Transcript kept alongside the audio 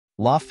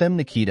La Femme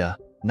Nikita,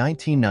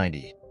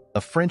 1990, a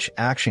French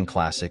action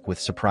classic with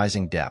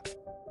surprising depth.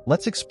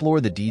 Let's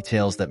explore the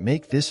details that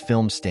make this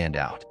film stand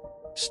out.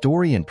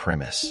 Story and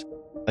premise.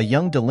 A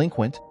young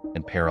delinquent,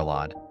 and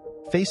Parillaud,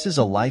 faces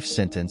a life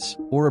sentence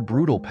or a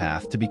brutal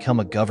path to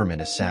become a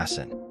government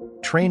assassin.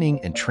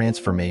 Training and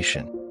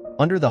transformation.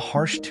 Under the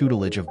harsh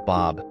tutelage of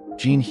Bob,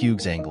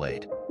 Jean-Hugues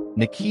Anglade,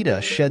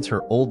 Nikita sheds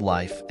her old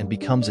life and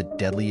becomes a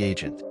deadly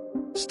agent.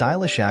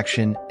 Stylish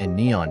action and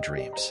neon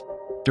dreams.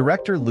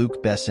 Director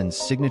Luc Besson's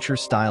signature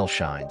style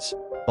shines.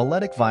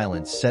 Balletic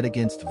violence set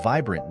against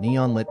vibrant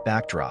neon-lit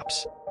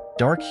backdrops.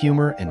 Dark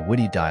humor and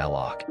witty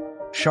dialogue.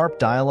 Sharp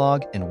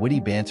dialogue and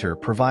witty banter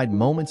provide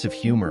moments of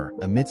humor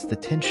amidst the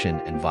tension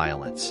and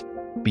violence.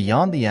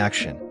 Beyond the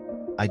action,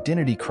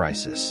 identity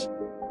crisis.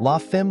 La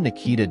Femme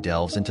Nikita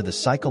delves into the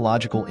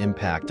psychological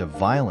impact of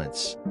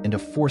violence and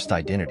of forced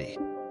identity.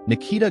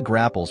 Nikita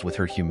grapples with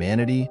her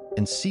humanity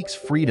and seeks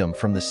freedom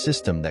from the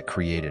system that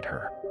created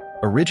her.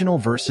 Original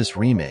versus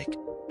remake.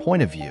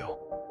 Point of view.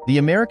 The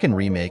American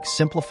remake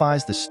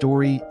simplifies the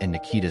story and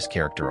Nikita's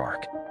character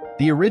arc.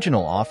 The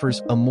original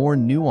offers a more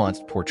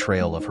nuanced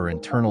portrayal of her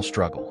internal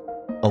struggle.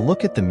 A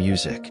look at the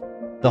music.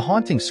 The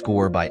haunting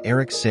score by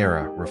Eric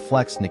Serra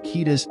reflects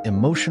Nikita's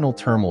emotional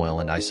turmoil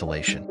and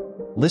isolation.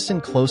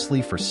 Listen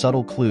closely for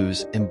subtle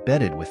clues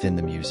embedded within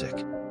the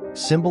music.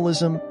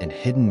 Symbolism and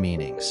hidden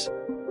meanings.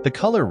 The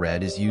color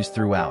red is used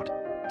throughout,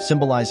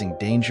 symbolizing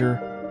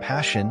danger,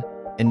 passion,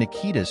 and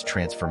Nikita's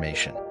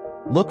transformation.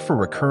 Look for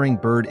recurring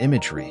bird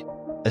imagery,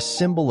 a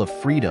symbol of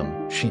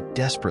freedom she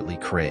desperately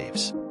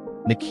craves.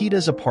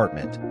 Nikita's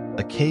apartment,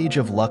 a cage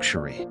of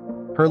luxury.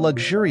 Her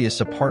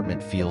luxurious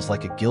apartment feels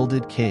like a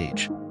gilded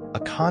cage, a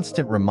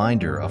constant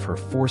reminder of her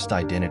forced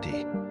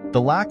identity. The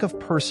lack of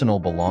personal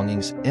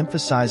belongings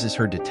emphasizes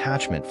her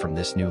detachment from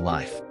this new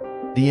life.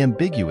 The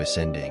ambiguous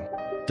ending.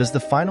 Does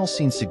the final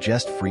scene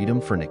suggest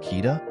freedom for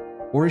Nikita,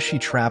 or is she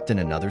trapped in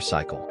another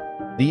cycle?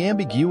 The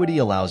ambiguity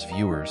allows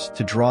viewers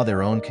to draw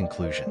their own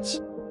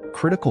conclusions.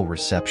 Critical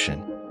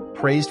reception.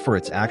 Praised for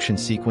its action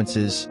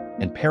sequences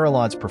and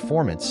Parillaud's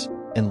performance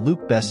and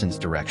Luc Besson's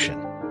direction.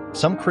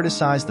 Some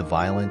criticize the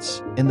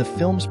violence in the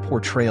film's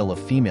portrayal of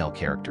female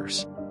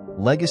characters.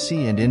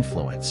 Legacy and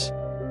influence.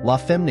 La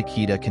Femme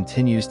Nikita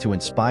continues to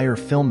inspire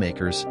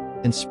filmmakers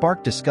and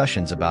spark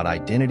discussions about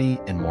identity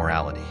and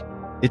morality.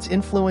 Its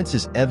influence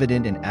is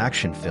evident in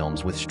action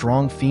films with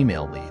strong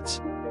female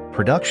leads.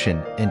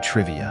 Production and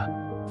trivia.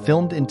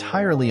 Filmed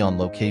entirely on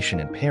location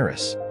in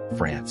Paris,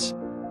 France.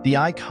 The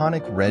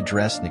iconic red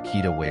dress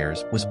Nikita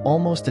wears was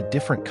almost a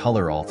different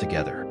color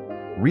altogether.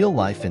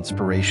 Real-life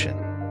inspiration.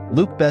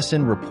 Luc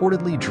Besson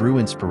reportedly drew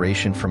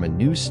inspiration from a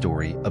news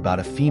story about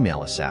a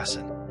female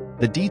assassin.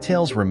 The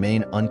details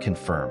remain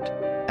unconfirmed,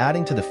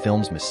 adding to the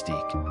film's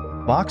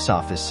mystique. Box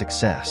office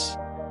success.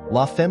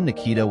 La Femme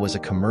Nikita was a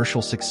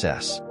commercial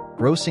success,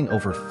 grossing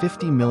over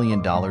 $50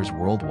 million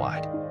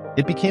worldwide.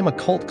 It became a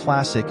cult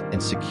classic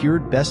and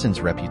secured Besson's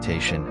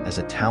reputation as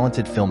a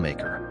talented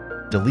filmmaker.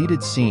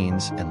 Deleted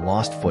scenes and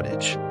lost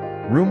footage.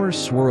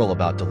 Rumors swirl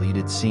about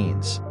deleted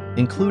scenes,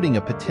 including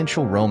a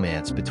potential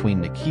romance between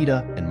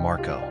Nikita and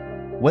Marco.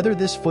 Whether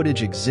this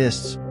footage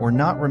exists or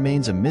not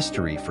remains a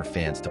mystery for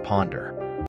fans to ponder.